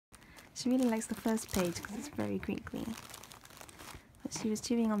She really likes the first page because it's very crinkly. But she was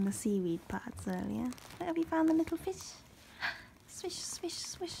chewing on the seaweed parts earlier. Have you found the little fish? Swish, swish,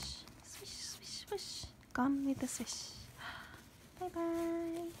 swish, swish, swish, swish. Gone with the swish. Bye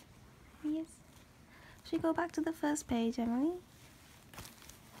bye. Yes. Should we go back to the first page, Emily?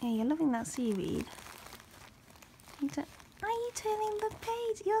 Yeah, you're loving that seaweed. Are you turning the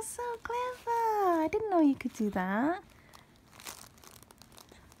page? You're so clever. I didn't know you could do that.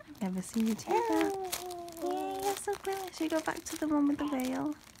 I've never seen you do that. Yeah, you're so clever. Should we go back to the one with the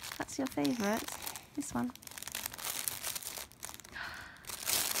whale? That's your favourite. This one.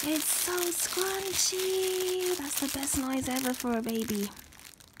 It's so scrunchy. That's the best noise ever for a baby.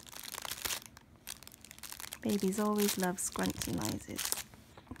 Babies always love scrunchy noises.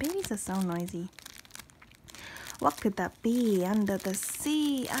 Babies are so noisy. What could that be under the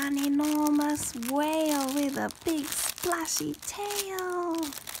sea? An enormous whale with a big splashy tail.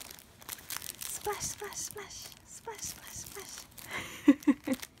 Splash, splash, splash, splash, splash, splash.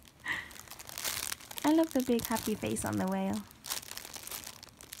 I love the big happy face on the whale.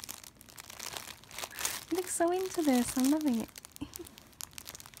 He looks so into this. I'm loving it.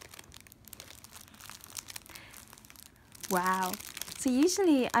 Wow. So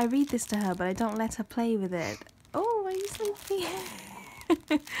usually I read this to her, but I don't let her play with it. Oh, are you sleepy?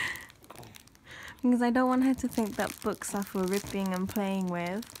 Because I don't want her to think that books are for ripping and playing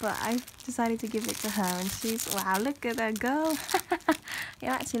with, but I've decided to give it to her and she's, wow, look at her go.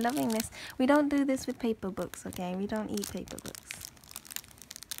 You're actually loving this. We don't do this with paper books, okay? We don't eat paper books.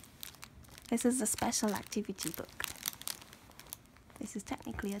 This is a special activity book. This is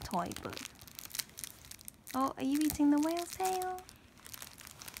technically a toy book. Oh, are you eating the whale's tail?